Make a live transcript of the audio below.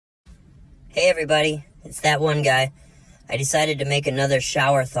Hey everybody, it's that one guy. I decided to make another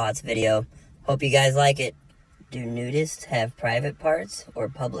shower thoughts video. Hope you guys like it. Do nudists have private parts or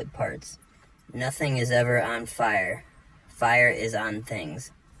public parts? Nothing is ever on fire. Fire is on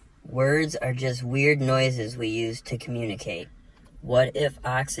things. Words are just weird noises we use to communicate. What if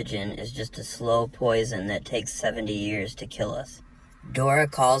oxygen is just a slow poison that takes 70 years to kill us? Dora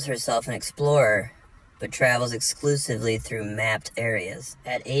calls herself an explorer, but travels exclusively through mapped areas.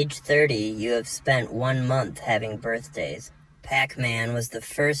 At age 30, you have spent 1 month having birthdays. Pac-Man was the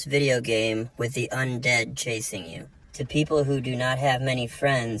first video game with the undead chasing you. To people who do not have many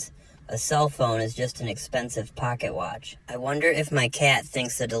friends, a cell phone is just an expensive pocket watch. I wonder if my cat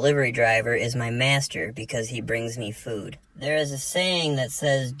thinks the delivery driver is my master because he brings me food. There is a saying that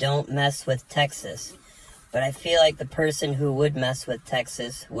says, "Don't mess with Texas," but I feel like the person who would mess with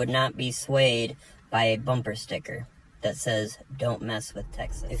Texas would not be swayed by a bumper sticker that says, "Don't mess with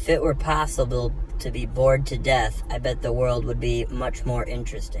Texas." If it were possible to be bored to death, I bet the world would be much more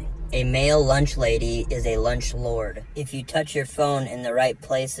interesting. A male lunch lady is a lunch lord. If you touch your phone in the right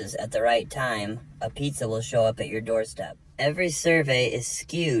places at the right time, a pizza will show up at your doorstep. Every survey is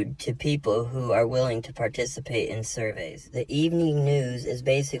skewed to people who are willing to participate in surveys. The evening news is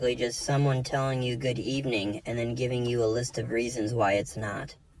basically just someone telling you good evening and then giving you a list of reasons why it's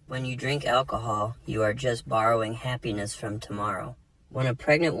not. When you drink alcohol, you are just borrowing happiness from tomorrow. When a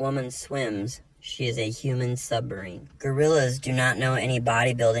pregnant woman swims, she is a human submarine. Gorillas do not know any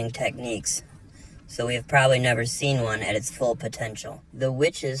bodybuilding techniques, so we have probably never seen one at its full potential. The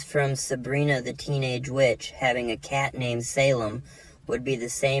witches from Sabrina the Teenage Witch having a cat named Salem would be the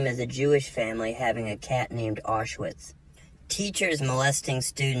same as a Jewish family having a cat named Auschwitz. Teachers molesting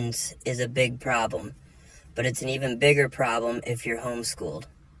students is a big problem, but it's an even bigger problem if you're homeschooled.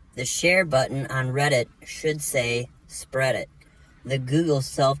 The share button on Reddit should say, "Spread it." The Google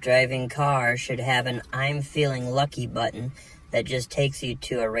self-driving car should have an "I'm feeling lucky" button that just takes you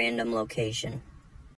to a random location.